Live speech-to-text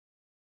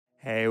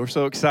Hey, we're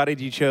so excited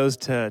you chose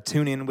to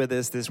tune in with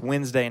us this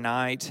Wednesday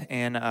night,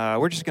 and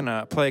we're just going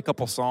to play a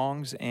couple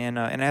songs, and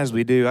as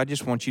we do, I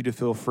just want you to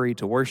feel free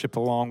to worship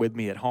along with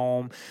me at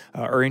home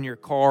or in your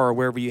car or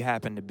wherever you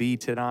happen to be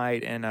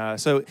tonight. And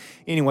so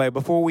anyway,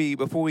 before we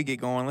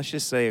get going, let's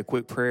just say a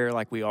quick prayer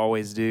like we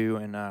always do,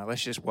 and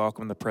let's just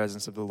welcome the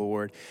presence of the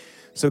Lord.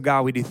 So,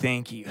 God, we do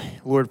thank you,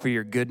 Lord, for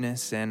your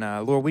goodness. And,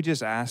 Lord, we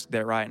just ask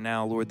that right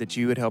now, Lord, that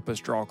you would help us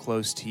draw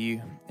close to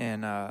you.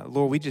 And,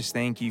 Lord, we just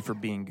thank you for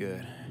being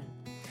good.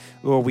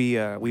 Lord,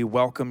 we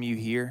welcome you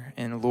here.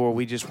 And, Lord,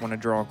 we just want to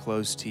draw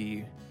close to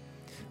you.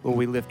 Lord,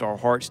 we lift our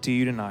hearts to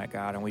you tonight,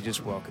 God, and we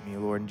just welcome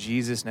you, Lord. In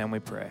Jesus' name we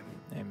pray.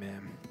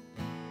 Amen.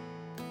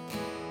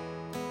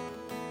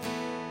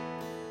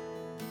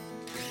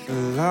 The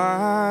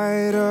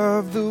light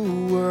of the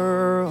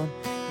world,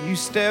 you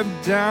step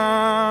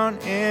down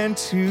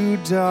into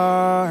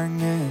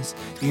darkness.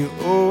 You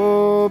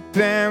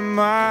open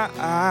my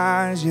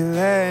eyes, you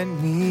let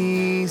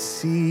me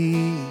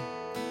see.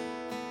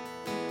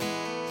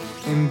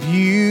 And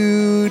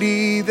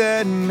beauty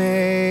that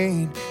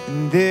made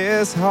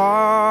this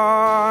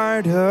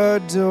heart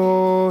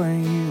adore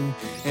you.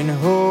 And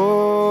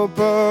hope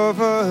of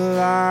a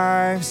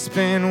life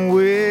spent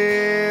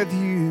with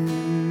you.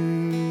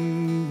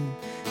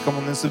 Come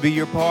on, this will be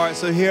your part.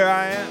 So here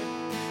I am.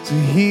 So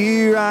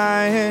here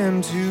I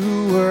am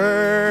to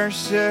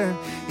worship,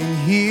 and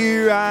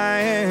here I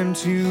am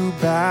to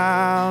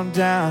bow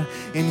down,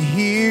 and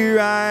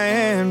here I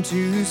am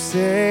to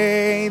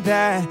say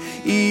that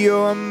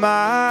you're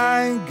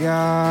my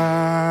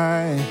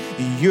God.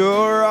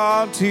 You're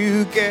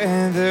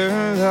altogether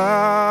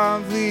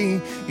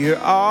lovely, you're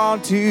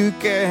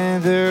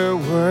altogether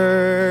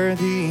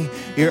worthy,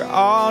 you're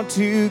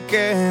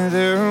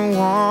altogether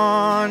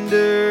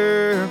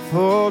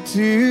wonderful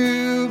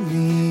to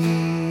me.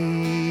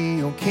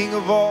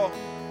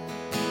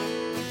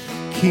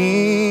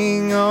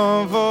 King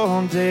of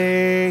all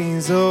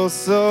days, oh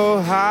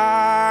so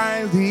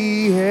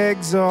highly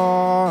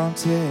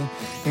exalted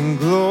and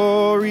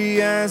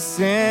glorious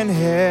in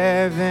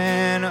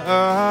heaven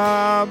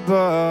above.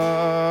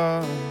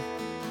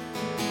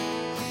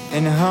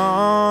 And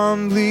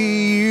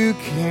humbly you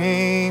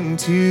came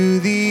to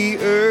the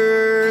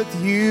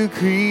earth you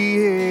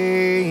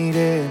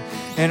created,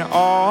 and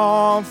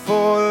all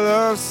for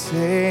love's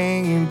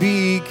sake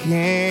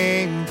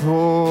became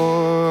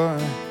poor.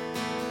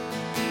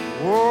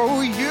 Oh,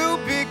 you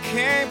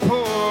became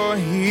poor.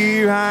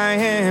 Here I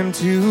am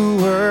to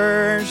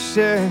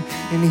worship,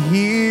 and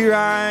here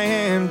I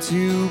am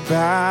to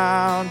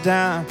bow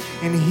down,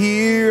 and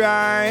here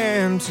I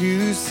am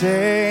to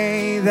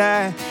say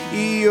that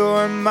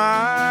you're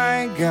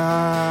my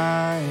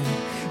God.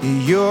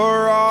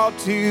 You're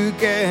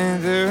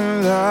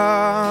altogether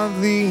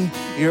lovely,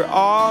 you're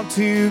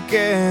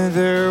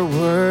altogether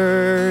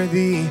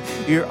worthy,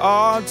 you're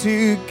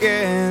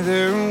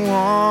altogether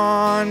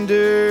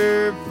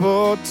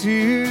wonderful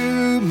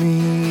to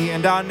me.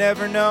 And I'll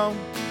never know,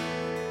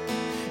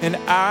 and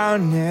I'll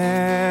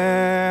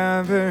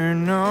never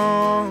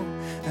know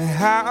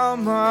how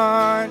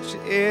much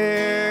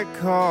it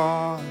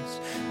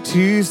costs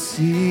to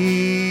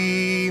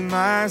see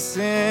my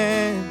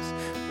sins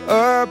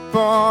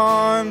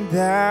upon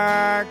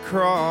that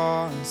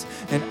cross.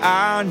 And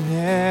I'll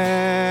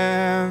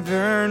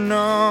never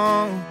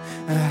know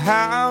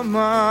how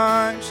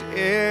much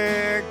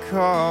it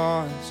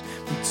costs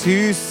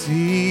to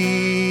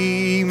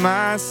see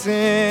my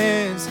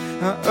sins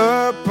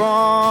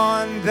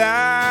upon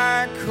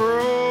that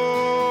cross.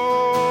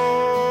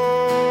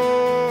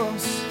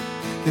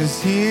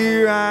 'Cause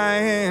here I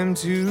am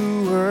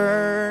to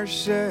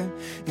worship,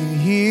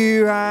 and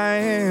here I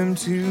am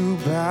to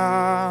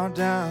bow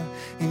down,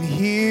 and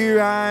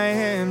here I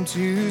am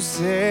to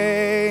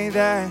say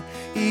that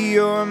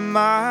you're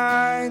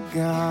my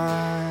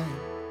God.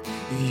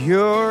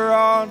 You're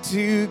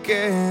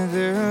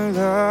altogether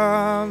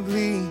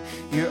lovely,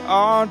 you're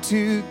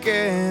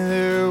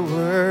altogether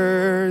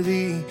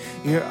worthy,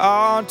 you're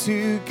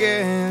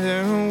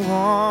altogether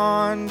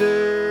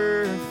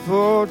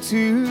wonderful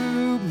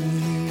to me.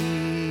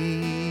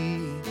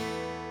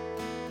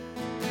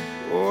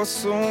 Oh,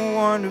 so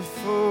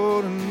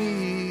wonderful to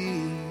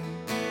me.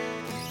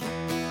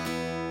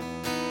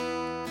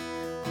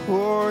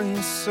 Oh,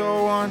 you're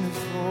so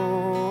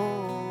wonderful.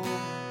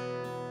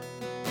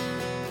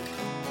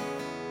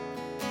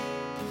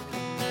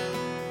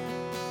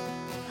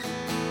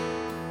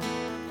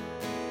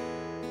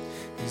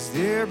 'Cause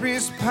there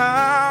is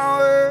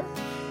power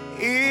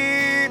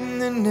in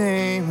the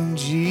name of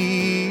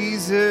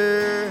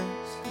Jesus.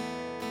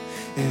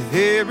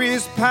 There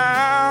is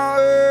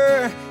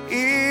power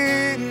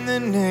in the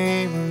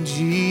name of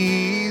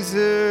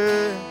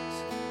Jesus.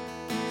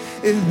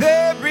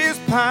 There is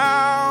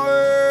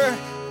power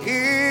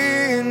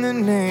in the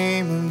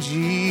name of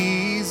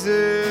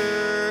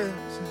Jesus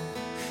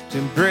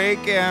to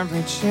break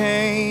every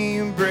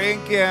chain,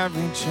 break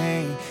every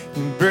chain,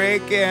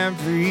 break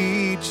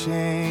every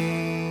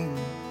chain.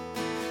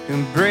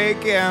 and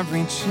break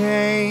every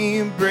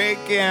chain, break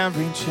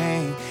every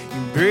chain,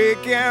 and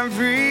break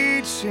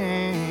every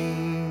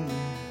chain.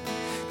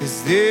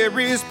 'Cause there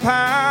is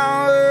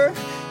power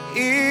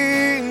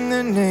in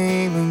the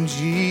name of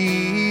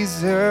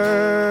Jesus.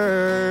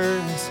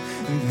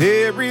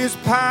 There is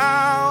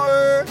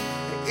power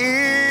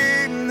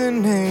in the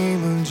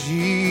name of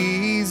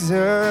Jesus.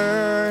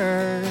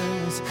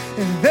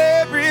 And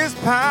there is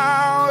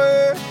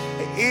power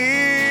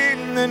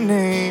in the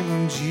name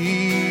of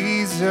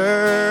Jesus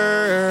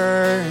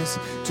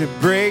to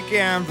break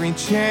every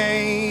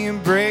chain,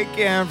 break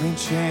every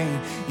chain.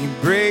 You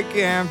break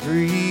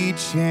every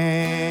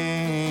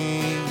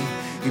chain.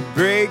 You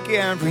break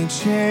every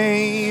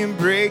chain,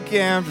 break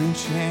every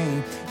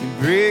chain. You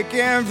break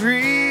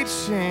every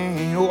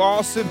chain. Oh,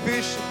 all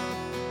sufficient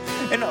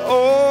and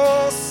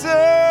all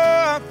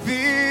sufficient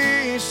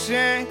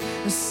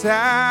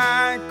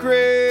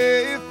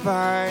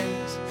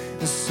sacrifice,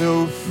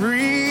 so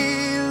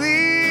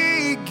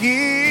freely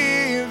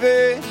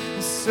given,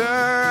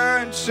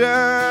 such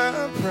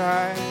a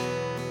price.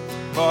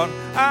 But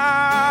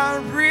our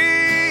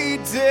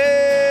redemption,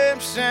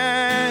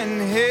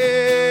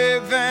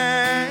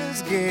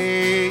 heaven's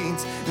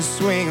gates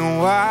swing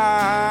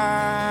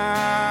wide.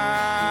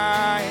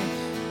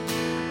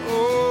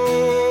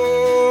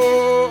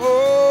 Oh,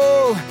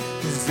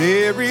 'cause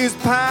there is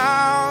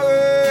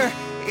power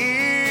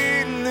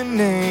in the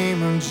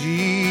name of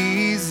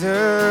Jesus.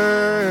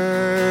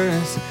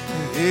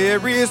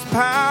 There is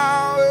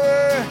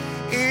power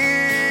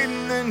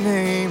in the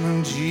name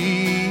of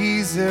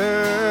Jesus.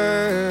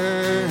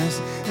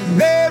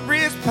 There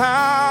is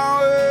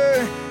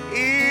power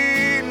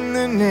in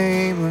the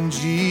name of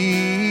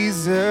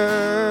Jesus.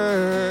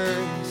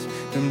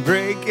 And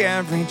break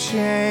every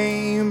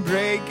chain,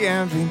 break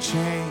every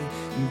chain,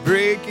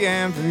 break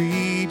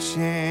every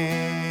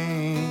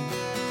chain.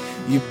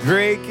 You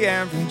break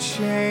every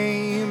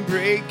chain,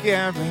 break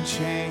every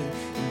chain,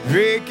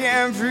 break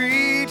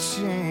every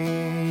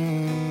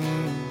chain.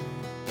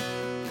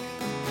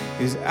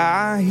 'Cause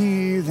I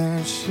hear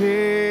the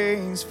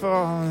chains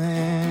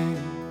falling.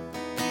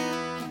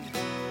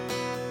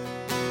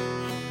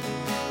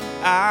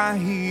 I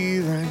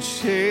hear the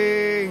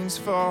chains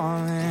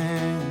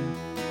falling.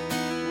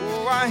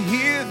 Oh, I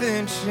hear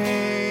the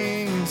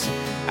chains.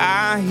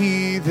 I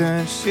hear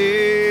the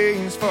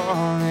chains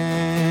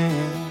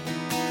falling.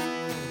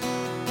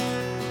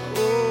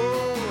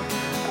 Oh,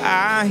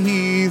 I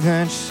hear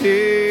the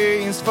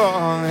chains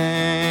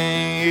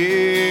falling.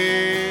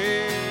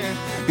 Yeah.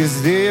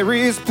 'Cause there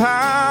is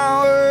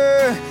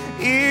power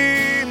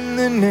in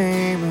the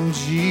name of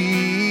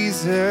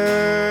Jesus.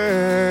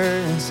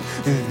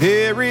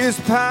 There is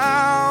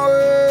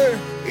power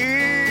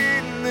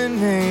in the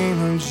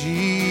name of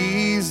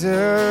Jesus.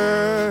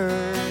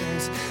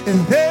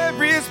 And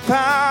there is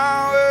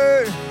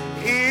power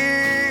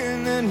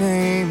in the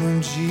name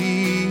of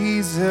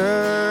Jesus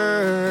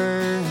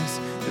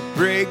to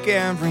break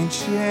every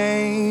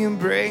chain,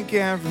 break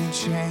every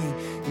chain,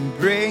 and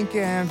break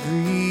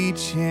every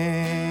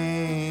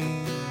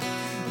chain.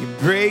 You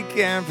break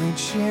every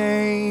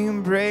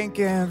chain, break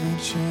every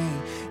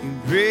chain, you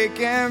break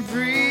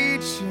every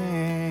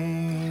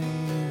chain.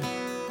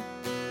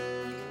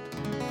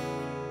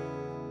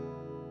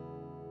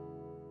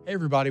 Hey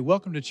everybody,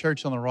 welcome to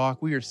Church on the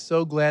Rock. We are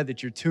so glad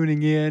that you're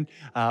tuning in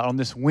on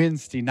this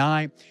Wednesday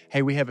night.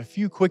 Hey, we have a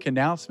few quick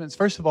announcements.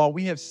 First of all,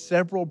 we have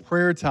several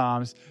prayer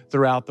times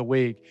throughout the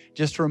week.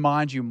 Just to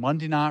remind you,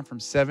 Monday night from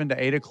 7 to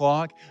 8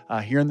 o'clock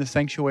here in the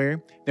sanctuary.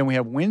 Then we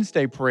have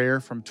Wednesday prayer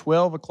from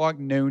 12 o'clock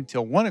noon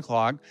till 1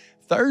 o'clock.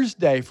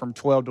 Thursday from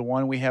 12 to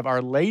 1, we have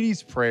our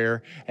ladies'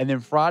 prayer. And then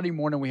Friday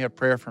morning, we have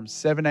prayer from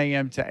 7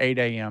 a.m. to 8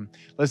 a.m.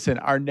 Listen,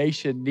 our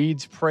nation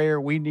needs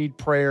prayer. We need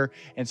prayer.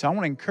 And so I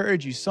want to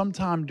encourage you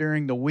sometime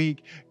during the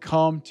week,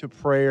 come to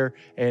prayer,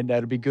 and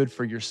that'll be good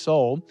for your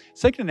soul.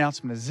 Second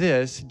announcement is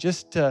this,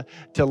 just to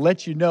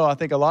let you know, I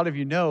think a lot of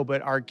you know,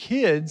 but our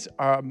kids,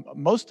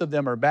 most of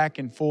them are back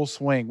in full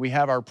swing. We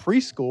have our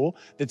preschool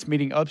that's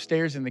meeting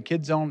upstairs in the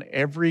kids zone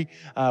every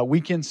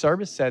weekend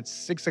service. That's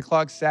 6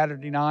 o'clock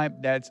Saturday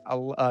night. That's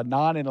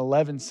 9 and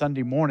 11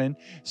 Sunday morning.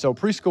 So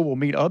preschool will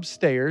meet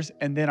upstairs,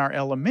 and then our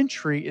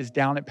elementary is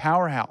down at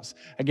Powerhouse.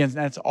 Again,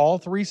 that's all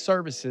three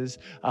services,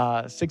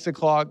 6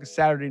 o'clock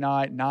Saturday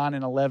night, 9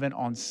 and 11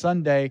 on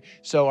Sunday.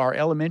 So our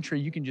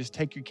elementary, you can just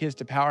take your kids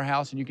to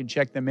Powerhouse and you can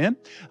check them in.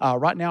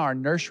 Right now, our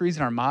nurseries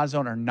and our My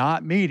Zone are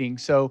not meeting,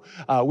 so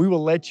we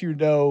will let you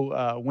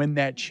know when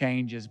that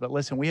changes. But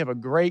listen, we have a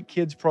great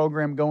kids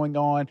program going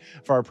on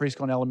for our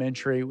preschool and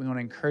elementary. We want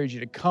to encourage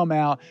you to come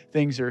out.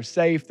 Things are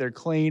safe, they're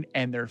clean,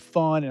 and they're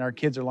fun, and our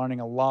kids are learning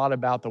a lot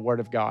about the Word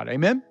of God.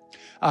 Amen?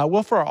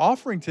 Well, for our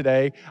offering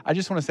today, I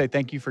just want to say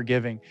thank you for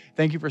giving.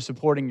 Thank you for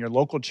supporting your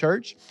local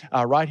church.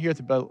 Right here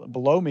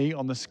below me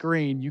on the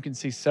screen, you can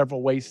see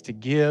several ways to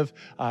give.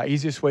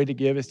 Easiest way to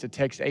give is to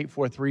text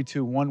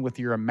 84321 with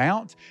your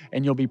amount,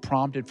 and you'll be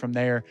prompted from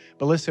there.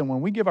 But listen,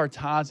 when we give our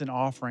tithes and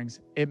offerings,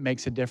 it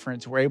makes a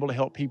difference. We're able to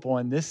help people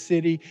in this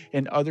city,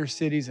 in other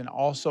cities, and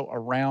also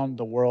around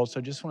the world.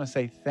 So just want to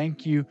say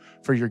thank you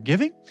for your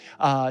giving.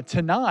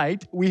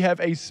 Tonight, we have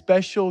a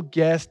special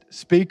guest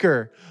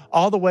speaker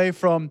all the way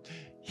from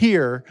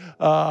here,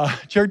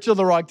 Church on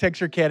the Rock,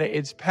 Texarkana.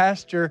 It's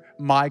Pastor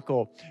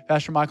Michael.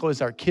 Pastor Michael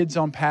is our Kids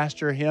Zone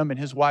pastor. Him and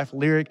his wife,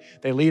 Lyric,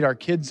 they lead our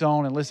Kids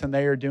Zone. And listen,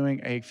 they are doing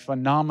a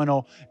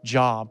phenomenal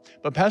job.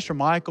 But Pastor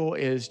Michael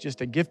is just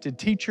a gifted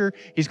teacher.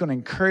 He's going to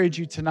encourage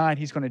you tonight.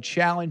 He's going to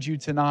challenge you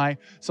tonight.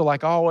 So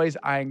like always,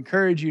 I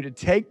encourage you to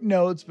take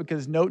notes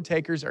because note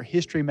takers are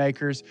history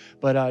makers.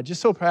 But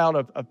just so proud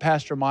of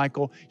Pastor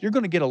Michael. You're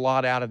going to get a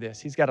lot out of this.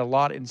 He's got a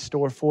lot in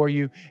store for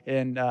you,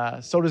 and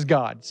so does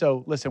God.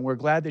 So listen, we're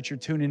glad that you're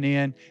tuning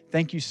in.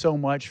 Thank you so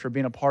much for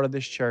being a part of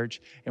this church,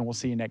 and we'll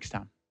see you next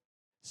time.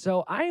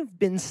 So I've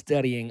been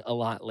studying a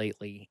lot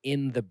lately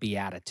in the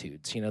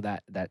Beatitudes,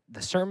 that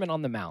the Sermon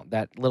on the Mount,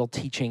 that little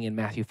teaching in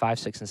Matthew 5,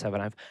 6, and 7.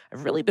 I've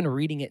really been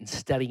reading it and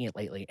studying it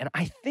lately. And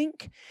I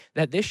think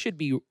that this should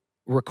be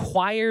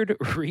required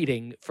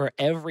reading for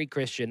every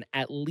Christian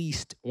at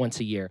least once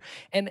a year.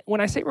 And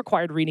when I say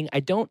required reading, I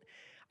don't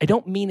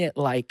mean it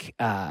like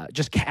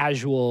just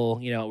casual,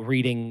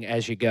 reading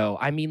as you go.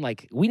 I mean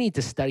like we need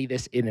to study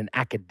this in an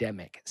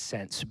academic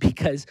sense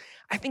because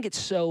I think it's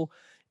so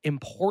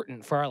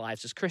important for our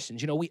lives as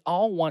Christians. We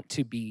all want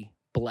to be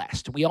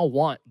blessed. We all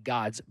want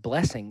God's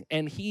blessing,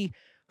 and He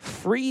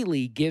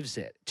freely gives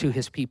it to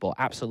His people,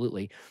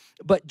 absolutely.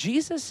 But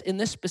Jesus, in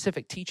this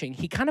specific teaching,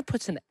 He kind of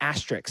puts an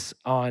asterisk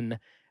on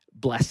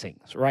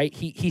blessings, right?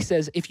 He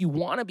says, if you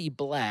want to be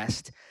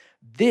blessed,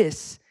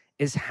 this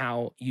is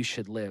how you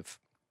should live.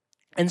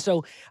 And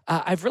so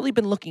I've really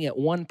been looking at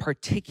one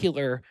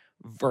particular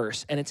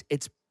verse, and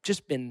it's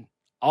just been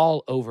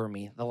all over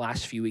me the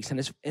last few weeks. And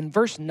it's in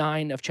verse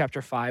 9 of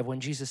chapter 5 when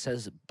Jesus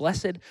says,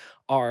 blessed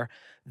are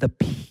the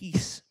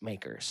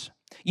peacemakers.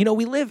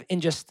 We live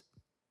in just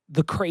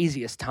the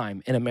craziest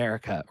time in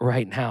America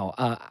right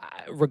now.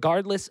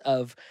 Regardless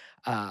of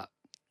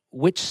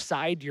which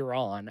side you're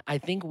on, I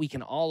think we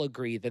can all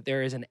agree that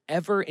there is an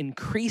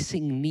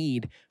ever-increasing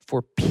need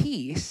for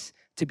peace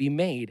to be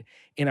made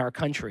in our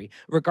country,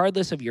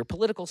 regardless of your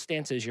political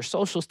stances, your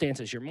social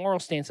stances, your moral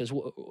stances,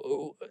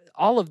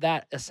 all of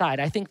that aside.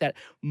 I think that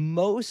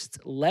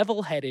most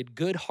level-headed,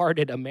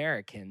 good-hearted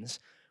Americans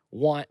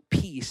want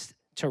peace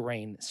to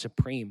reign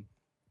supreme.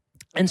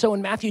 And so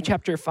in Matthew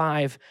chapter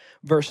 5,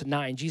 verse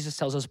 9, Jesus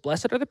tells us,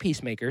 blessed are the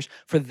peacemakers,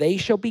 for they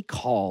shall be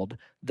called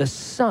the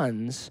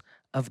sons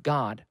of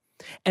God.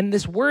 And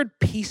this word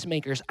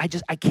peacemakers, I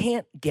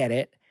can't get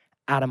it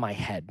out of my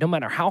head. No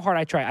matter how hard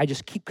I try, I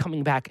just keep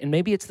coming back. And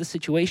maybe it's the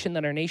situation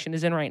that our nation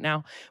is in right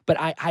now, but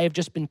I have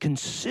just been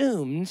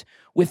consumed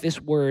with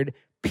this word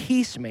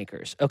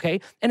peacemakers,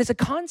 okay? And it's a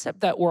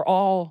concept that we're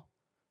all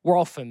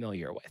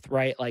familiar with,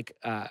 right? Like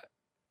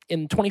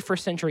in 21st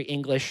century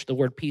English, the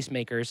word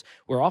peacemakers,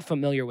 we're all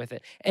familiar with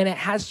it. And it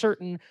has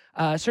certain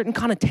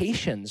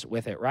connotations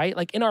with it, right?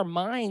 Like in our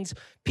minds,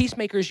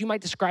 peacemakers, you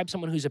might describe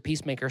someone who's a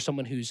peacemaker,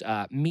 someone who's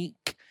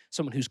meek,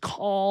 someone who's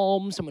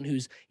calm, someone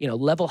who's,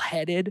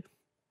 level-headed.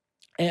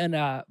 And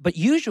but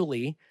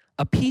usually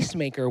a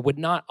peacemaker would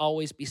not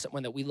always be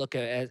someone that we look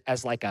at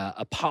as like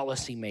a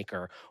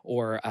policymaker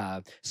or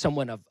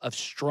someone of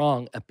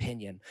strong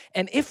opinion.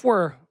 And if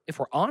we're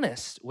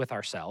honest with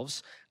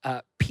ourselves,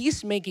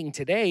 peacemaking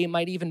today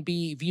might even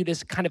be viewed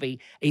as kind of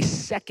a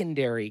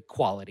secondary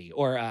quality,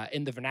 or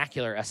in the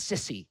vernacular, a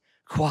sissy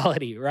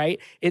quality, right?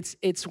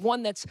 It's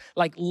one that's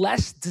like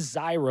less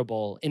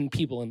desirable in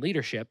people in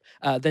leadership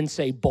than,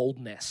 say,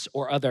 boldness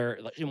or other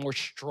more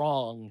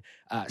strong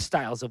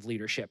styles of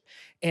leadership.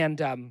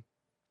 And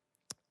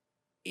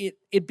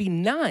it'd be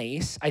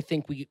nice, I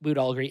think we would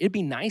all agree, it'd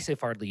be nice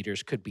if our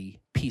leaders could be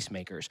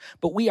peacemakers,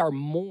 but we are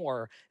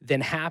more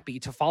than happy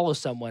to follow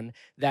someone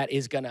that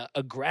is going to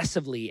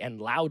aggressively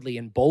and loudly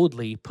and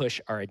boldly push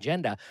our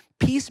agenda.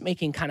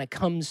 Peacemaking kind of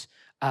comes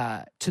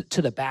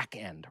to the back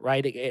end,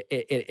 right?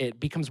 It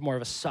becomes more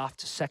of a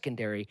soft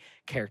secondary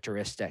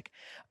characteristic.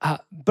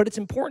 But it's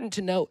important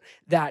to note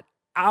that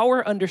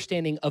our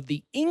understanding of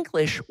the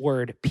English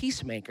word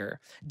peacemaker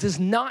does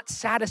not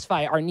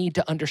satisfy our need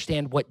to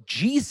understand what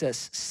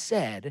Jesus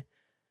said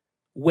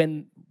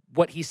when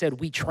what he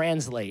said we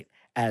translate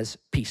as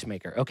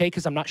peacemaker, okay?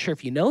 Because I'm not sure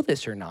if you know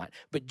this or not,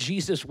 but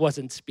Jesus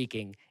wasn't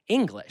speaking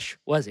English,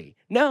 was he?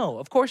 No,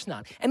 of course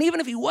not. And even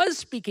if he was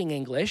speaking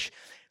English,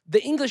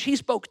 the English he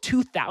spoke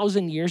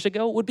 2,000 years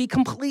ago would be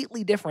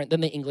completely different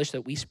than the English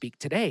that we speak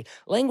today.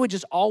 Language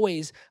is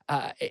always,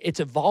 it's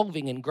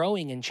evolving and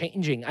growing and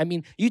changing. I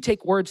mean, you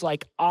take words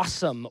like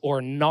awesome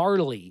or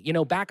gnarly. You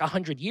know, back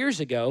 100 years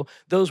ago,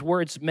 those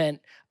words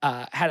meant,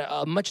 had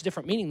a much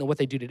different meaning than what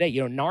they do today.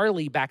 You know,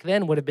 gnarly back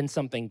then would have been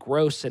something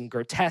gross and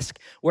grotesque,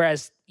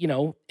 whereas, you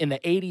know, in the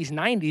 80s,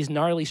 90s,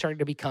 gnarly started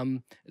to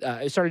become,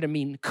 it started to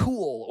mean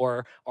cool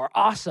or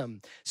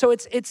awesome. So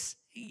it's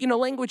you know,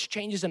 language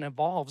changes and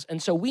evolves.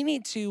 And so we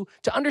need to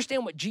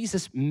understand what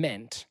Jesus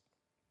meant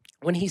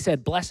when he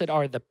said, blessed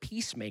are the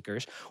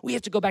peacemakers. We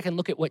have to go back and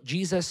look at what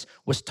Jesus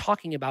was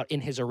talking about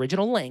in his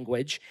original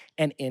language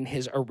and in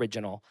his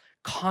original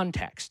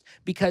context.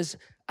 Because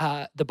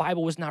the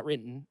Bible was not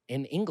written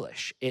in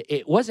English.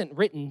 It wasn't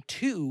written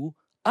to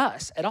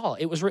us at all.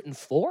 It was written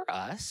for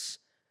us,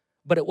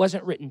 but it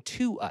wasn't written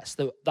to us.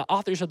 The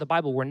authors of the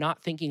Bible were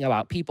not thinking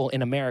about people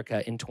in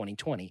America in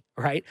 2020,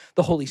 right?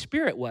 The Holy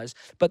Spirit was,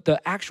 but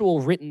the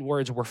actual written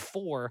words were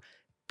for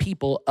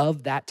people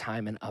of that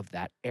time and of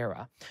that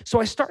era. So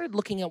I started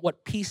looking at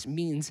what peace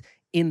means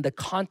in the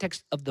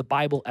context of the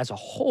Bible as a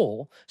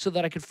whole so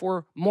that I could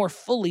more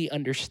fully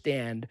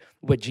understand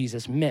what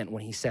Jesus meant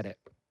when he said it.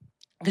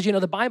 Because, you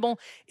know, the Bible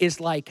is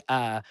like,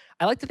 I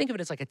like to think of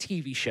it as like a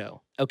TV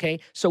show,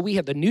 okay? So we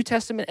have the New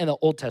Testament and the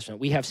Old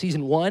Testament. We have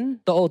season 1,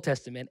 the Old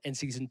Testament, and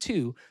season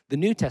 2, the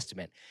New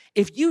Testament.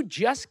 If you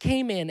just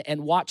came in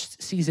and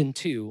watched season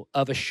 2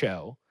 of a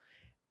show,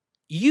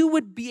 you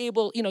would be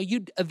able, you know,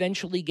 you'd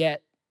eventually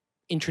get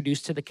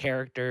introduced to the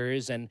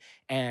characters and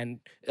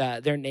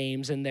their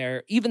names and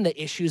even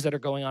the issues that are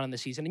going on in the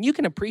season. And you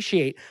can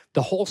appreciate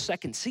the whole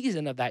second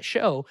season of that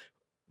show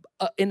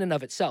in and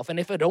of itself. And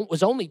if it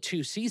was only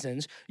 2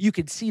 seasons, you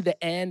could see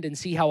the end and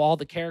see how all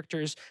the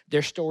characters,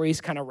 their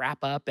stories kind of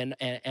wrap up and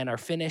are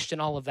finished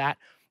and all of that.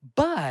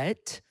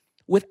 But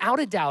without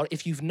a doubt,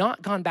 if you've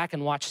not gone back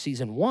and watched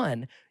season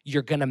 1,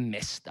 you're going to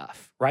miss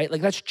stuff, right? Like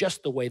that's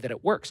just the way that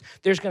it works.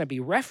 There's going to be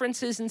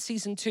references in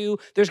season 2.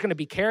 There's going to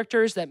be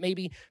characters that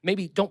maybe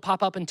don't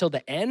pop up until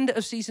the end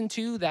of season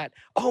 2 that,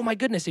 oh my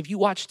goodness, if you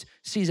watched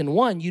season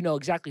 1, you know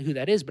exactly who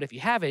that is. But if you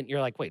haven't, you're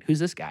like, wait, who's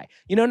this guy?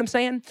 You know what I'm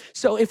saying?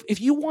 So if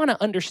you want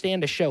to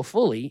understand a show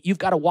fully, you've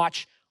got to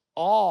watch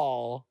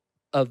all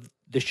of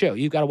the show.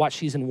 You've got to watch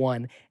season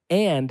 1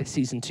 and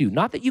season 2.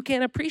 Not that you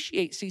can't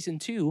appreciate season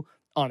 2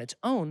 on its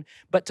own,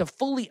 but to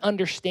fully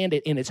understand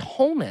it in its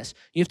wholeness,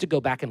 you have to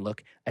go back and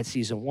look at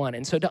season 1.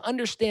 And so to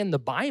understand the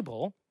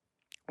Bible,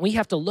 we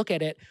have to look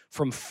at it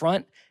from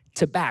front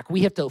to back.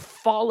 We have to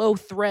follow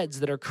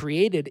threads that are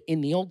created in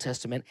the Old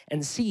Testament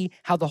and see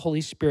how the Holy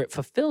Spirit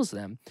fulfills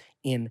them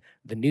in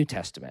the New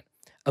Testament.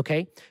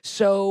 Okay,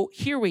 so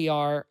here we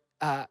are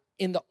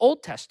in the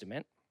Old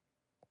Testament.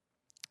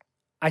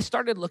 I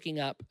started looking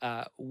up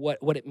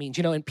what it means.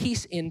 You know, in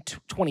peace in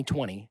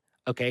 2020,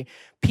 okay,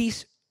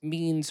 peace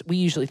means, we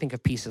usually think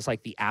of peace as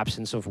like the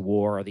absence of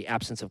war or the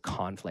absence of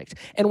conflict.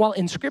 And while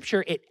in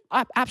Scripture it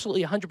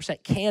absolutely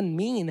 100% can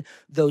mean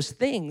those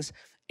things,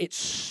 it's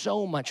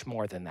so much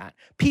more than that.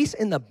 Peace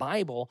in the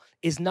Bible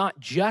is not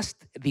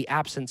just the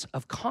absence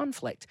of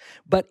conflict,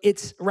 but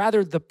it's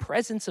rather the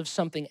presence of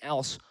something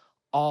else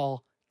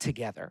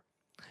altogether.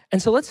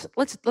 And so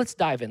let's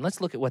dive in. Let's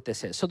look at what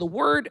this is. So the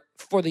word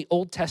for the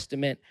Old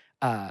Testament,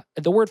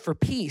 the word for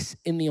peace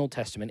in the Old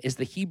Testament is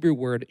the Hebrew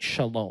word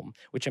shalom,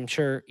 which I'm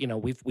sure, you know,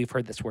 we've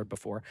heard this word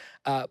before.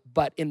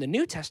 But in the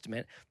New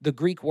Testament, the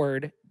Greek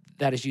word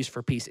that is used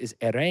for peace is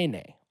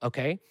eirene,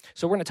 okay?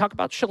 So we're going to talk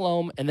about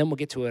shalom, and then we'll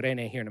get to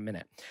eirene here in a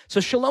minute. So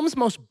shalom's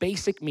most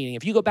basic meaning,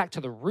 if you go back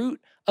to the root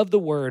of the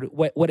word,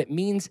 what it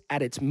means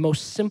at its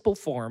most simple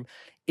form,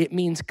 it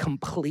means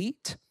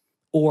complete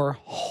or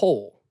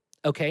whole.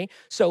 Okay,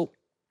 so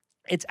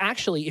it's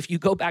actually, if you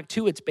go back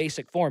to its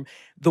basic form,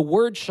 the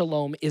word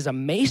shalom is a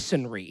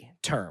masonry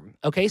term.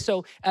 Okay,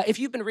 so if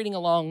you've been reading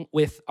along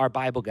with our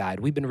Bible guide,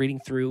 we've been reading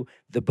through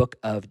the book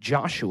of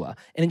Joshua.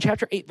 And in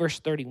chapter 8,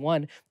 verse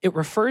 31, it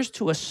refers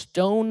to a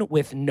stone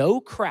with no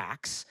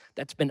cracks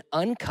that's been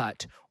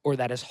uncut or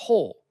that is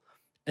whole.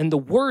 And the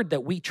word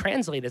that we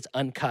translate as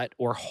uncut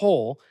or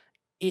whole,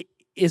 it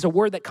is a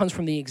word that comes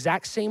from the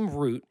exact same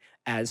root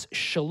as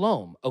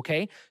shalom.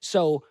 Okay,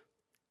 so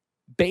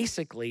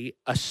basically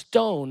a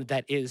stone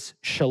that is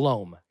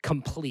shalom,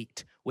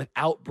 complete,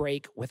 without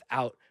break,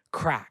 without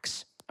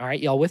cracks. All right,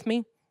 y'all with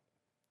me?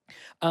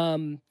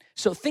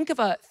 So think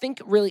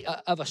really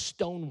of a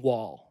stone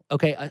wall,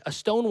 okay? A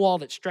stone wall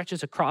that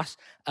stretches across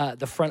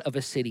the front of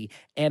a city,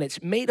 and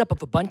it's made up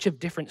of a bunch of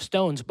different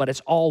stones, but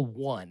it's all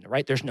one,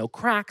 right? There's no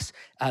cracks,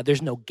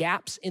 there's no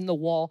gaps in the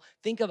wall.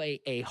 Think of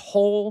a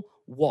whole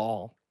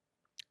wall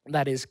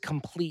that is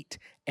complete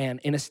and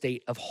in a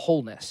state of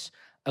wholeness,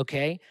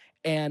 okay?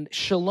 And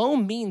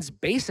shalom means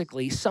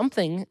basically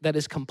something that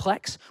is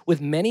complex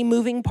with many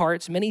moving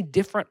parts, many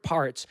different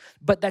parts,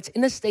 but that's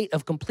in a state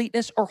of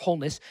completeness or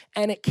wholeness,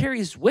 and it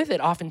carries with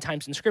it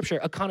oftentimes in Scripture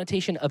a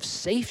connotation of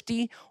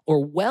safety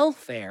or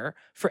welfare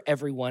for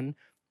everyone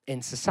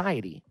in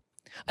society.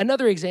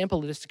 Another example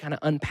of this to kind of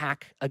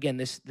unpack, again,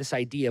 this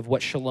idea of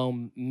what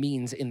shalom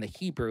means in the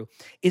Hebrew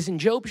is in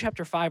Job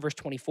chapter 5, verse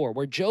 24,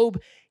 where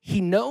Job,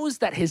 he knows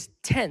that his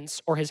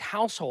tents or his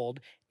household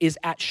is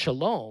at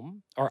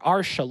shalom, or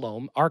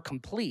are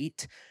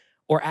complete,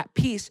 or at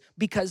peace,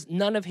 because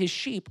none of his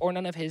sheep or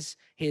none of his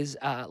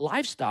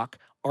livestock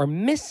are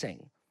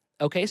missing.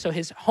 Okay, so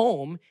his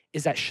home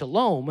is at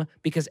shalom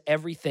because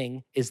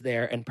everything is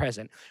there and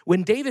present.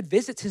 When David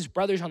visits his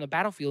brothers on the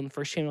battlefield in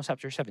 1 Samuel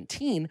chapter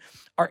 17,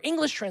 our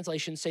English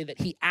translations say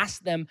that he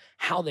asked them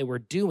how they were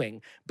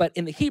doing. But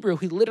in the Hebrew,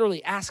 he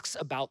literally asks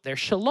about their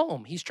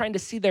shalom. He's trying to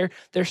see their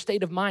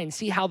state of mind,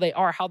 see how they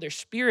are, how their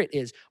spirit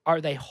is.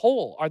 Are they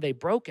whole? Are they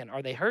broken?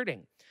 Are they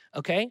hurting?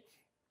 Okay?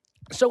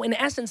 So in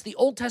essence, the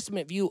Old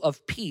Testament view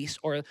of peace,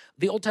 or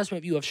the Old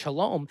Testament view of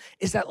shalom,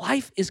 is that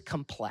life is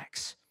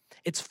complex.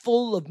 It's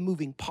full of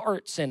moving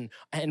parts and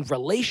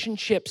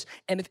relationships.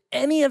 And if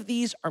any of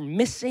these are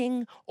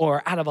missing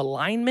or out of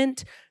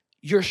alignment,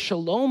 your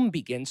shalom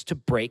begins to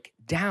break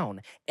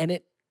down and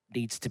it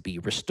needs to be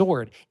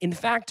restored. In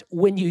fact,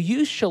 when you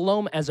use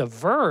shalom as a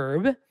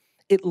verb,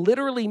 it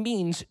literally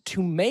means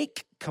to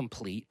make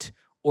complete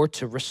or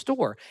to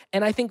restore.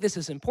 And I think this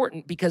is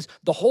important because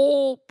the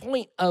whole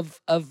point of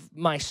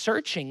my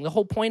searching, the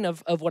whole point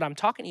of what I'm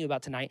talking to you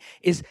about tonight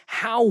is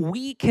how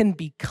we can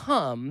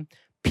become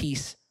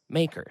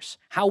peacemakers,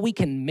 how we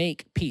can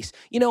make peace.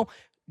 You know,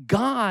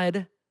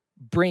 God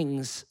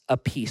brings a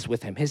peace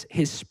with him.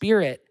 His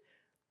spirit,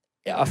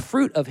 a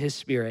fruit of his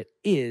spirit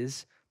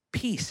is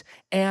peace.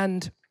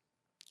 And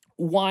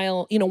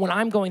while, you know, when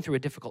I'm going through a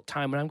difficult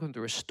time, when I'm going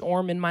through a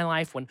storm in my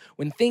life,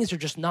 when things are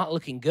just not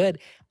looking good,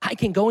 I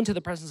can go into the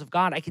presence of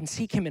God. I can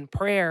seek him in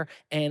prayer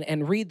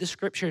and read the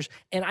scriptures,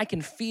 and I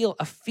can feel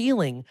a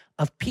feeling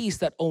of peace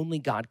that only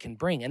God can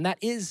bring. And that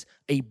is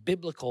a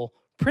biblical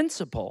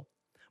principle.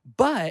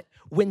 But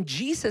when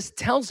Jesus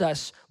tells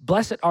us,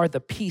 blessed are the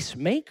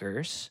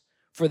peacemakers,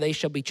 for they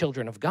shall be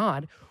children of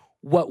God,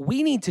 what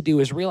we need to do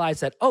is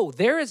realize that, oh,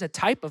 there is a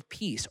type of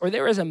peace, or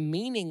there is a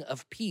meaning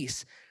of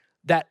peace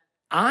that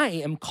I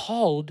am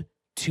called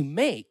to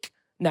make.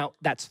 Now,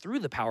 that's through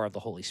the power of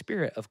the Holy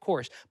Spirit, of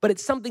course, but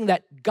it's something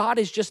that God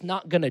is just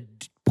not going to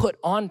put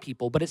on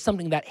people, but it's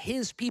something that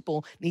his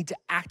people need to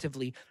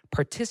actively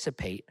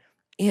participate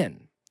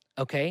in,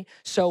 okay?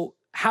 So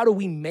how do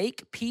we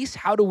make peace?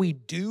 How do we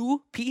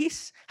do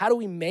peace? How do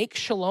we make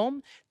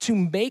shalom? To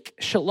make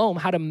shalom,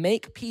 how to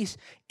make peace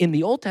in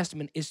the Old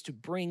Testament is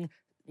to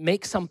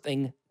make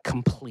something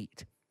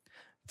complete.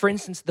 For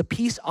instance, the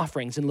peace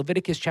offerings in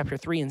Leviticus chapter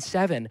 3 and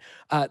 7,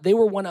 they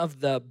were one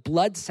of the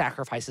blood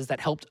sacrifices that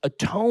helped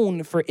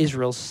atone for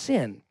Israel's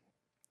sin.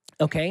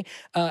 Okay?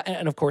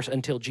 And of course,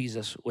 until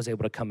Jesus was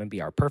able to come and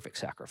be our perfect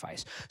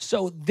sacrifice.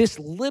 So this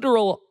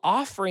literal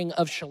offering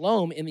of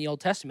shalom in the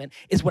Old Testament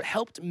is what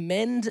helped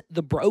mend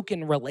the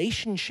broken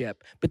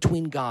relationship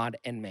between God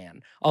and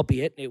man,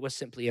 albeit it was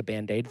simply a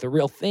Band-Aid. The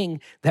real thing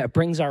that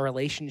brings our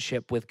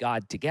relationship with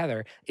God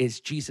together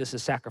is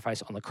Jesus'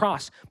 sacrifice on the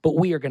cross, but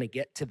we are going to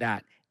get to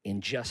that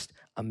in just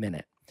a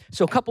minute.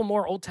 So a couple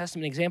more Old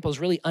Testament examples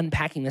really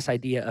unpacking this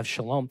idea of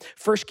shalom.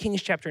 1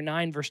 Kings chapter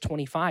 9, verse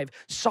 25,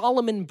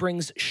 Solomon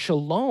brings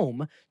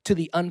shalom to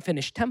the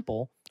unfinished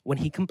temple when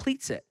he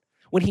completes it.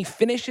 When he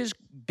finishes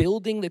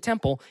building the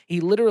temple,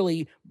 he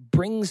literally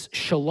brings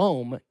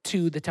shalom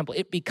to the temple.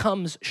 It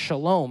becomes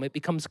shalom. It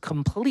becomes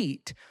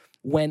complete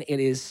when it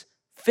is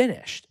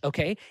finished,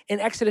 okay? In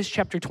Exodus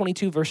chapter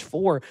 22, verse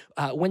 4,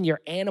 when your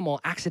animal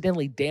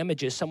accidentally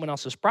damages someone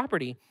else's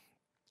property,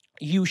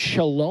 you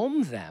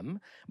shalom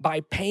them by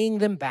paying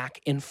them back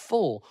in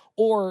full,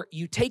 or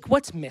you take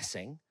what's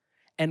missing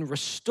and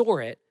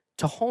restore it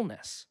to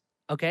wholeness.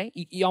 Okay,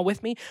 y'all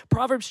with me?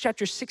 Proverbs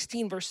chapter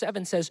 16, verse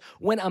 7 says,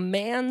 when a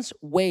man's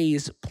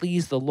ways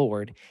please the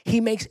Lord,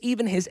 he makes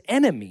even his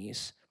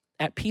enemies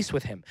at peace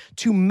with him.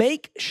 To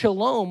make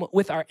shalom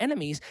with our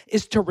enemies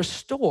is to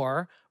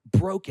restore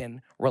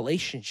broken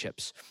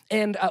relationships.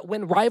 And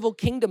when rival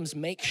kingdoms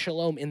make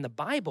shalom in the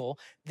Bible,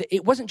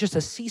 it wasn't just a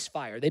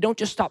ceasefire. They don't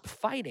just stop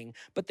fighting,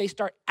 but they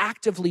start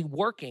actively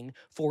working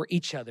for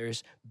each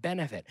other's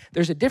benefit.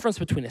 There's a difference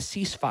between a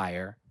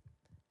ceasefire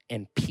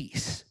and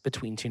peace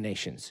between two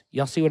nations.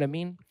 Y'all see what I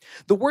mean?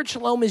 The word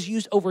shalom is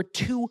used over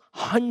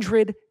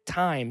 200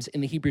 times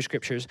in the Hebrew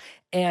scriptures,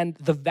 and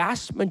the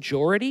vast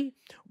majority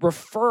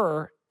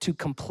refer to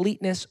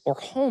completeness or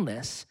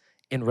wholeness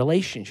in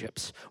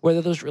relationships,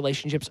 whether those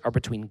relationships are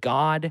between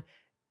God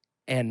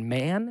and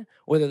man,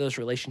 whether those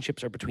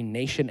relationships are between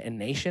nation and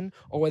nation,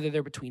 or whether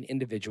they're between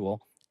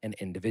individual and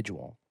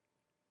individual.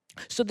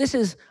 So this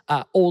is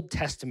Old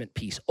Testament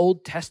peace,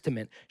 Old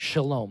Testament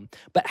shalom.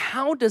 But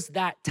how does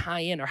that tie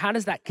in, or how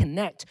does that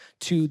connect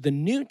to the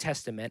New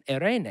Testament,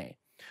 eirene?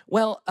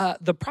 Well,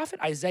 the prophet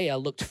Isaiah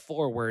looked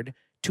forward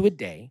to a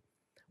day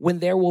when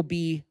there will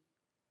be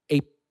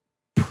a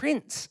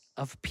prince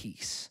of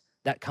peace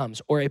that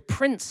comes, or a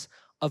prince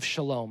of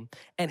shalom,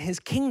 and his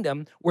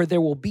kingdom where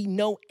there will be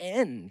no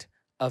end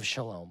of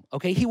shalom,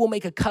 okay? He will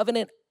make a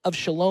covenant of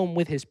shalom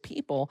with his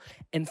people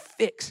and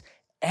fix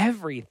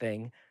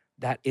everything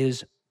that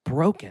is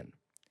broken.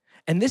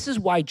 And this is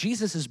why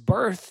Jesus'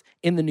 birth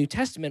in the New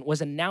Testament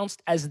was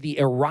announced as the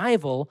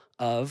arrival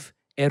of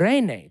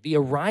Irene, the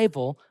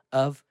arrival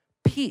of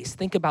peace.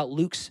 Think about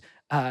Luke's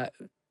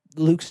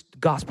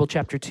Gospel,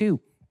 chapter 2.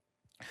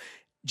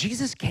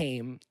 Jesus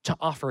came to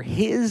offer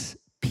his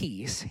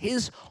peace,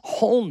 his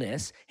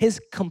wholeness,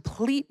 his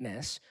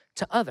completeness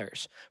to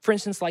others. For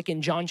instance, like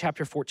in John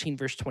chapter 14,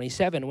 verse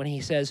 27, when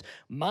he says,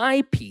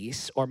 my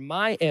peace, or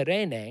my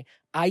Irene,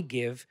 I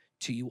give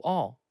to you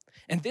all.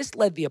 And this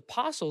led the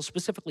apostles,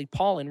 specifically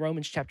Paul in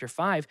Romans chapter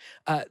 5,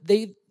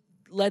 they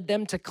led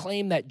them to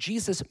claim that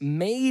Jesus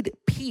made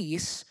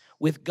peace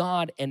with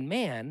God and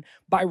man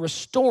by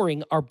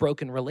restoring our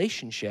broken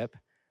relationship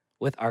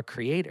with our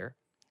Creator.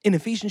 In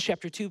Ephesians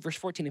chapter 2, verse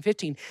 14 and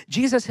 15,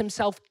 Jesus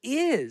himself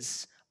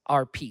is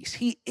our peace.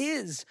 He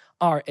is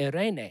our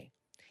Irene.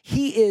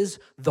 He is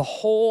the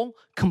whole,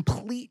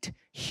 complete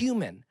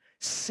human,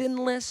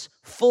 sinless,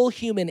 full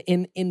human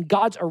in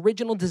God's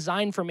original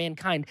design for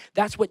mankind.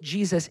 That's what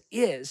Jesus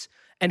is,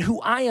 and who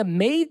I am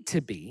made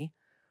to be,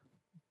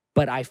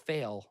 but I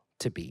fail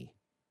to be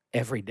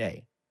every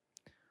day.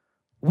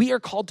 We are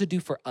called to do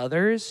for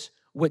others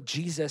what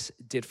Jesus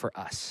did for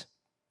us,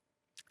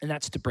 and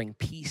that's to bring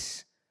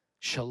peace,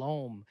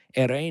 shalom,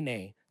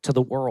 Irene, to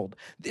the world.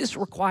 This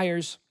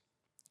requires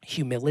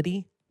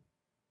humility.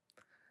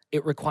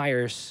 It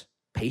requires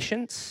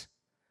patience.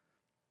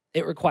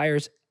 It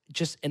requires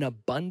just an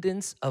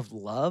abundance of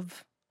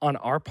love on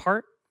our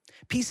part.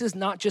 Peace is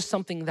not just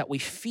something that we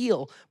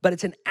feel, but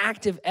it's an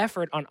active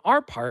effort on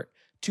our part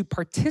to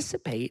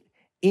participate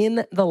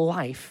in the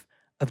life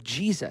of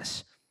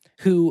Jesus,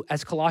 who,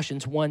 as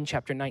Colossians 1,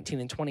 chapter 19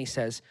 and 20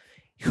 says,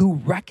 who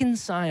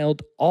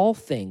reconciled all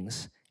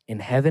things in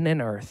heaven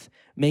and earth,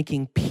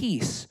 making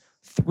peace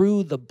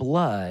through the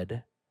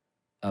blood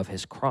of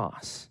his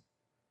cross.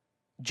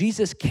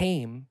 Jesus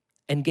came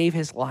and gave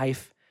his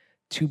life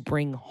to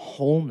bring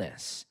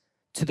wholeness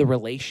to the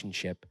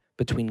relationship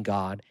between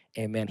God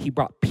and man. He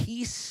brought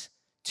peace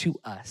to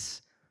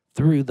us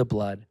through the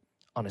blood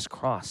on his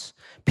cross.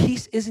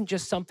 Peace isn't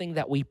just something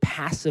that we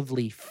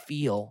passively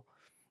feel,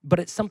 but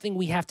it's something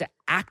we have to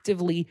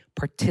actively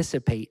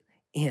participate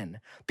in.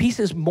 Peace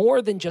is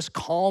more than just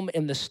calm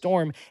in the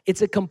storm.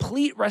 It's a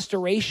complete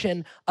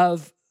restoration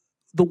of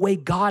the way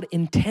God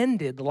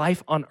intended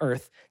life on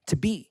earth to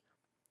be.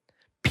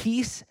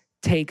 Peace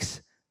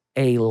takes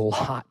a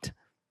lot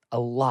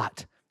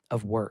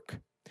of work.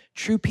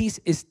 True peace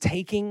is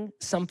taking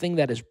something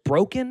that is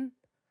broken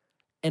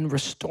and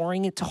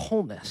restoring it to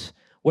wholeness,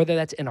 whether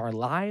that's in our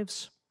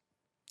lives,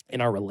 in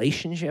our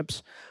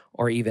relationships,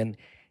 or even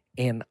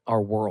in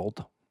our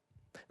world.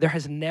 There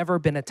has never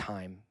been a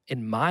time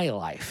in my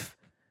life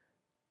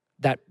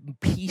that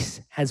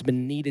peace has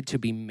been needed to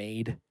be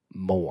made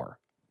more.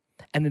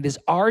 And it is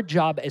our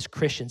job as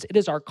Christians, it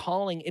is our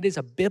calling, it is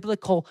a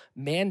biblical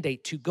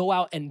mandate to go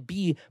out and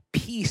be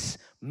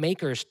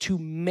peacemakers, to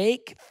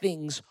make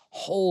things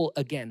whole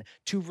again,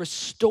 to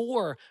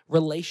restore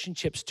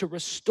relationships, to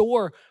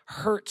restore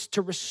hurts,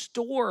 to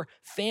restore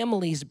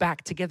families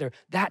back together.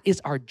 That is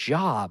our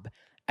job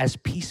as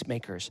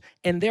peacemakers.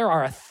 And there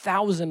are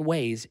 1,000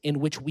 ways in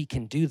which we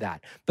can do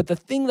that. But the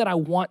thing that I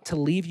want to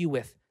leave you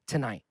with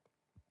tonight,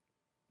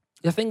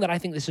 the thing that I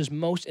think this is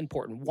most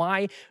important,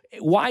 why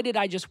did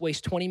I just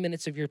waste 20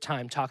 minutes of your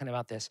time talking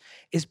about this,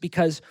 is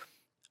because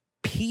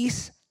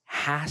peace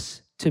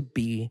has to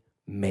be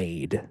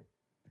made.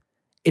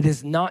 It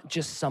is not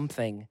just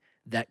something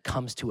that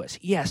comes to us.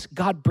 Yes,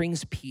 God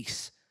brings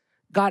peace.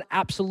 God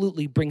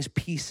absolutely brings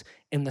peace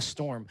in the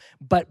storm.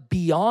 But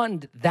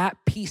beyond that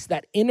peace,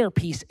 that inner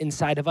peace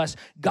inside of us,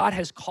 God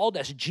has called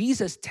us.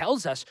 Jesus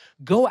tells us,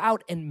 go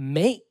out and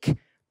make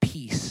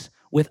peace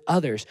with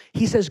others.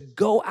 He says,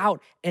 go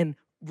out and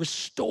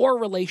restore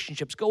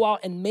relationships, go out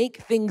and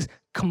make things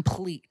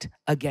complete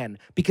again,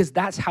 because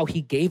that's how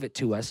he gave it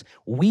to us.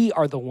 We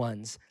are the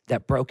ones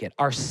that broke it.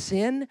 Our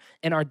sin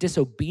and our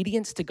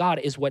disobedience to God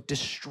is what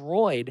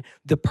destroyed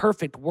the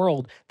perfect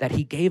world that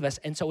he gave us.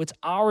 And so it's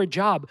our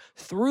job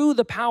through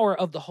the power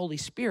of the Holy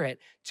Spirit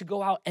to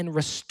go out and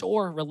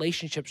restore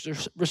relationships,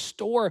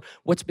 restore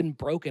what's been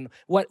broken,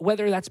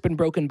 whether that's been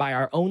broken by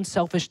our own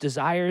selfish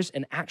desires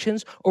and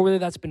actions, or whether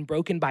that's been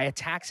broken by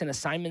attacks and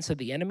assignments of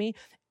the enemy.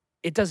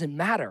 It doesn't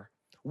matter.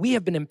 We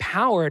have been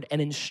empowered and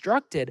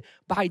instructed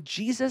by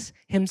Jesus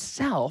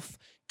himself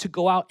to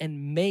go out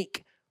and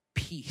make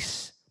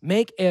peace,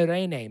 make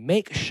Irene,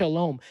 make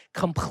shalom,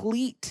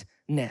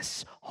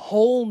 completeness,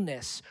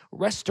 wholeness,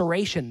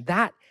 restoration.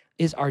 That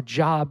is our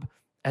job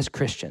as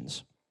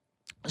Christians.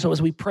 So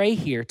as we pray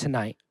here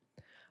tonight,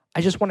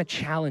 I just want to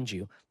challenge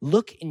you.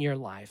 Look in your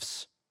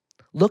lives.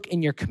 Look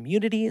in your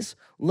communities.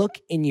 Look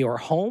in your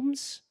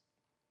homes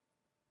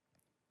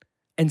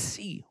and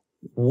see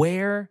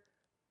where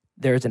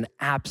there's an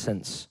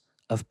absence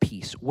of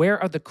peace.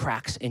 Where are the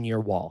cracks in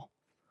your wall?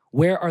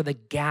 Where are the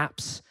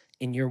gaps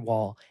in your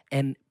wall?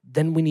 And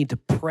then we need to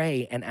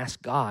pray and ask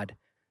God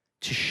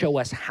to show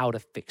us how to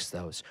fix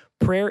those.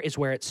 Prayer is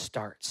where it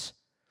starts.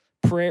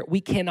 Prayer, we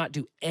cannot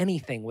do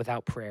anything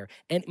without prayer.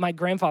 And my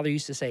grandfather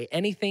used to say,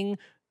 anything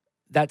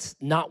that's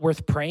not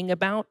worth praying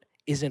about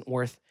isn't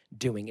worth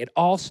doing. It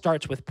all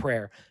starts with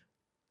prayer.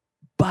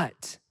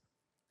 But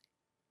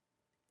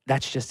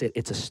that's just it.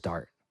 It's a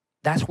start.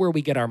 That's where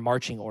we get our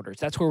marching orders.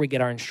 That's where we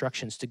get our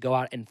instructions to go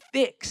out and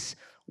fix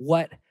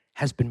what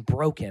has been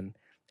broken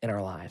in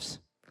our lives.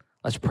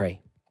 Let's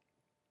pray.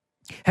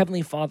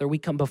 Heavenly Father, we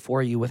come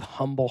before you with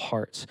humble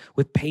hearts,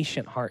 with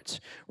patient hearts.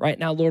 Right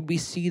now, Lord, we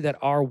see that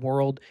our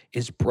world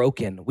is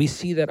broken. We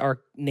see that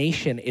our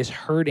nation is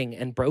hurting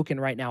and broken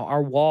right now.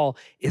 Our wall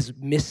is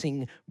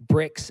missing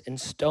bricks and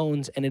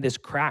stones, and it is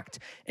cracked.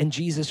 And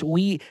Jesus,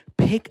 we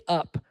pick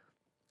up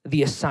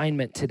the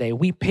assignment today.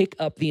 We pick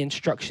up the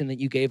instruction that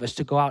you gave us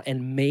to go out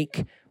and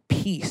make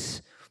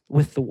peace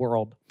with the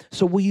world.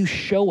 So will you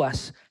show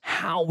us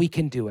how we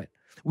can do it?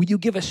 Will you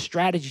give us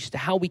strategies to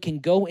how we can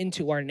go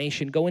into our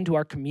nation, go into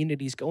our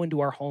communities, go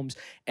into our homes,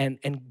 and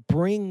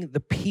bring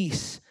the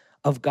peace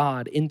of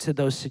God into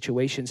those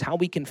situations, how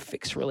we can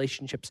fix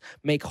relationships,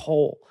 make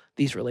whole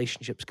these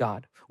relationships,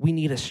 God. We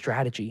need a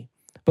strategy,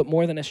 but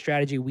more than a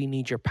strategy, we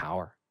need your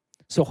power.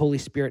 So Holy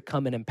Spirit,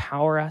 come and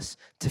empower us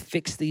to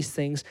fix these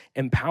things,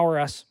 empower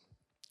us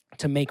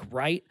to make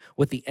right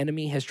what the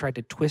enemy has tried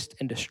to twist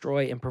and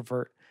destroy and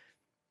pervert.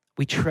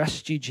 We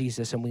trust you,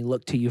 Jesus, and we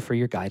look to you for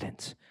your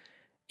guidance.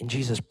 In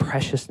Jesus'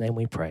 precious name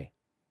we pray.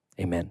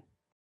 Amen.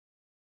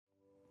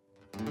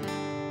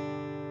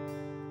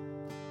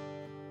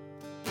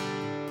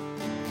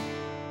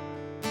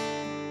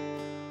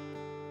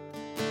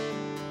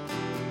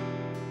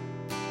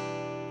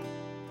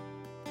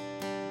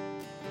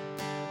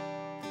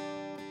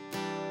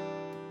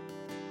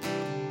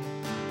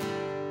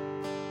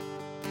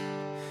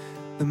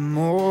 The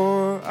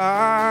more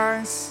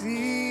I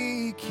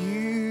seek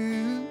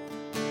you,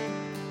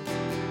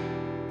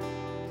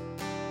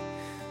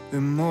 the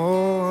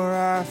more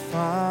I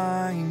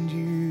find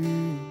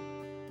you.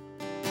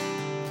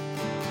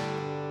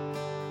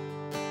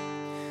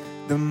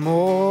 The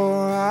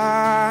more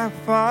I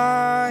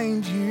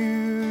find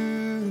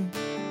you,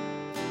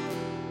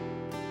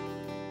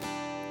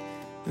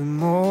 the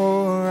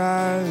more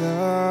I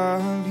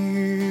love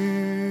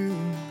you.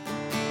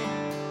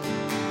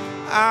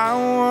 I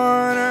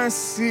wanna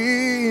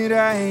sit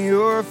at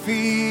your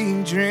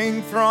feet,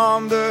 drink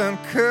from the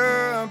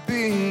cup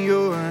in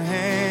your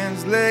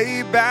hands,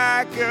 lay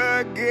back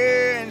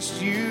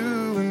against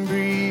you and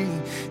breathe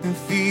and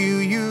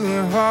feel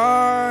your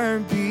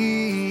heartbeat.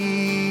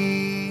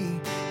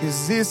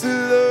 'Cause this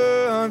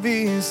love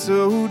is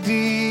so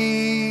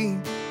deep,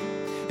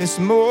 it's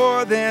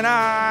more than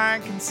I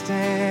can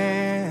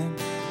stand.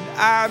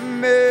 I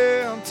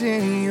melt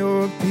in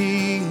your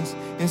peace,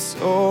 it's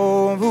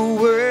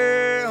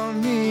overwhelming.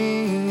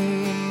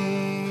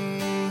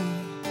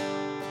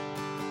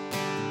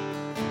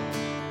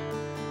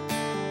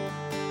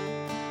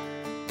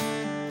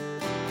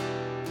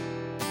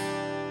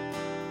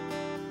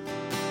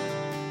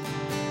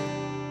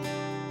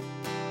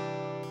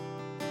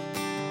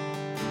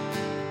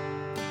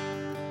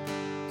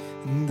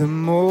 The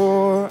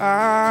more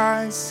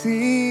I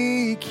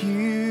seek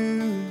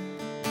you,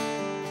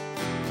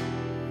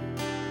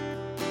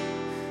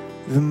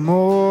 the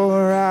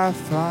more I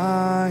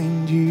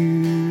find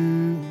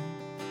you.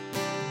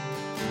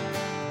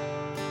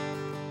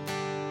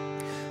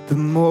 The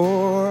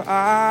more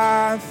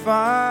I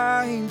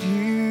find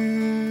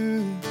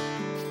you,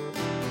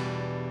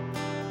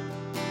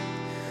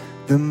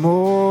 the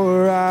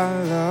more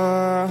I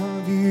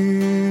love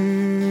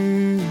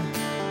you.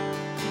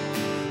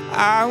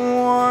 I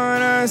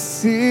wanna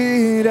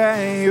sit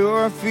at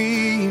your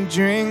feet,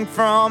 drink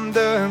from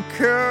the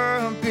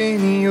cup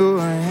in your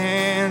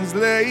hands,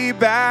 lay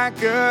back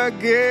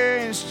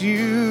against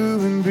you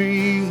and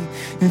breathe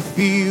and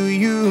feel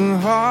your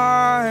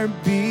heartbeat.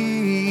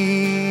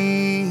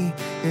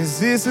 'Cause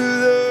this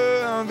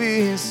love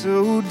is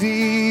so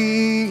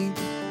deep,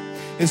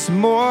 it's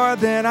more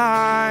than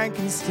I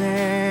can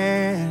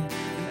stand.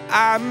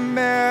 I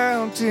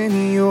melt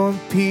in your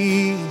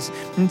peace,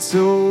 it's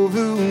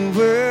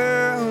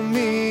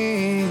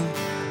overwhelming.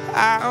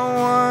 I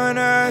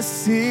wanna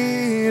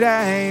sit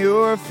at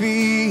your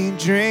feet,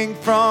 drink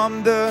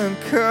from the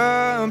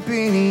cup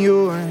in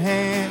your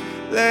hand,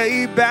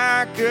 lay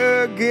back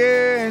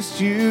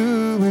against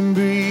you and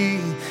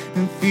breathe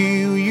and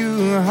feel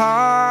your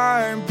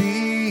heartbeat.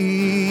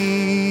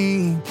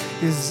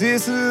 'Cause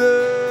this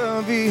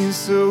love is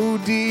so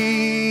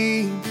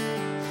deep,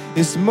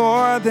 it's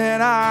more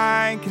than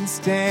I can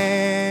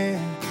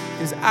stand.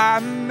 'Cause I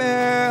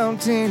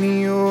melt in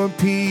your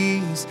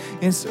peace,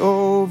 it's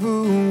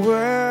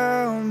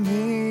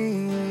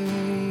overwhelming.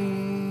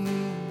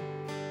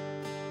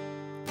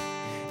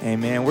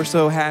 Amen. We're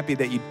so happy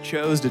that you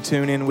chose to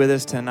tune in with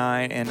us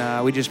tonight,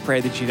 and we just pray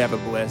that you'd have a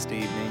blessed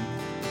evening.